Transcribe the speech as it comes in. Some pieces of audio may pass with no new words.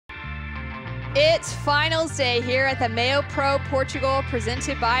It's finals day here at the MEO Pro Portugal,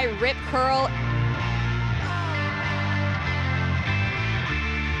 presented by Rip Curl.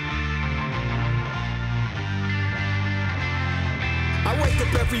 I wake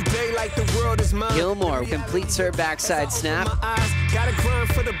up every day like the world is mine. Gilmore completes her backside snap. Gotta grind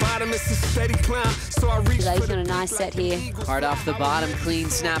for the bottom, it's a steady climb. So I reach He's on a nice set here. Hard off the bottom, clean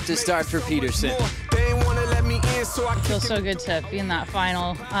snap to start for Peterson. Feels so good to be in that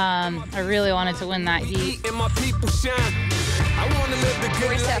final. I really wanted to win that heat.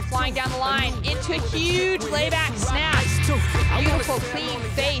 Marissa flying down the line into a huge layback snap. Beautiful clean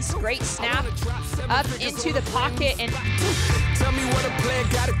face, great snap up into the pocket, and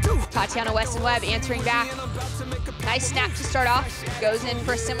Tatiana Weston-Webb answering back. Nice snap to start off. Goes in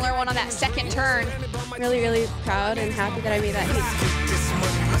for a similar one on that second turn. Really proud and happy that I made that heat.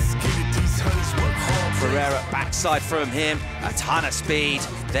 Ferreira backside from him, a ton of speed.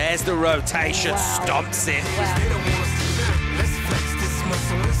 There's the rotation, stomps it.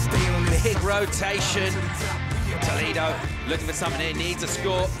 Big rotation. Toledo looking for something here, needs a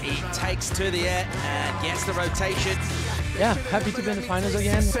score. He takes to the air and gets the rotation. Yeah, happy to be in the finals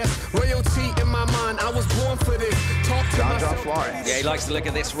again. Royalty in my mind, I was born for this. John Florence. Yeah, he likes to look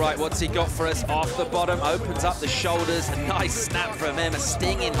at this right. What's he got for us? Off the bottom, opens up the shoulders. A nice snap from him, a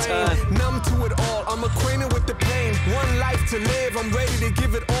stinging turn. Numb to it all, I'm acquainted with the pain. One life to live, I'm ready to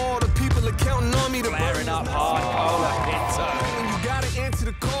give it all. The people are counting on me to flaring up hard, Colapinto. You gotta answer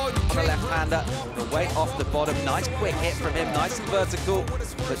the call. On the left-hander, the weight off the bottom. Nice quick hit from him, nice and vertical.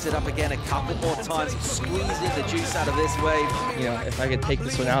 Puts it up again a couple more times, squeezing the juice out of this wave. You know, if I could take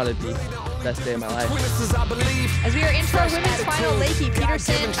this one out, it'd be the best day of my life. As we are into our women's final, Lakey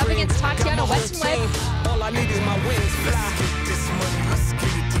Peterson up against Tatiana Weston-Webb. All I need is my wings.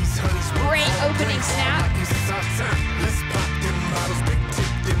 Great opening snap.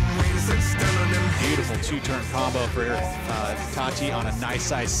 Beautiful two-turn combo for Tati on a nice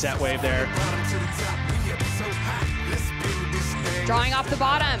size set wave there. Drawing off the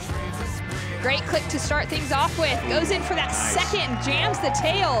bottom. Great click to start things off with. Goes in for that second, jams the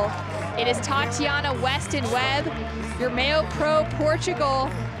tail. It is Tatiana Weston-Webb, your MEO Pro Portugal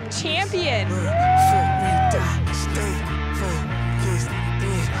champion.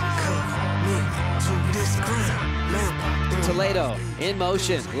 Toledo in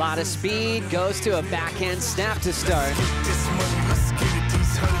motion, a lot of speed, goes to a backhand snap to start.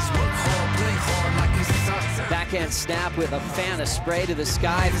 Backhand snap with a fan of spray to the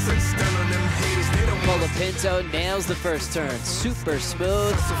sky. Colapinto nails the first turn, super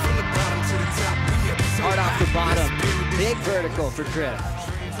smooth. Hard off the bottom, big vertical for Griff.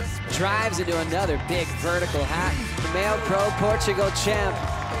 Drives into another big vertical hat. The MEO Pro Portugal champ,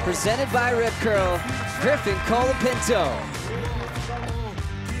 presented by Rip Curl, Griffin Colapinto.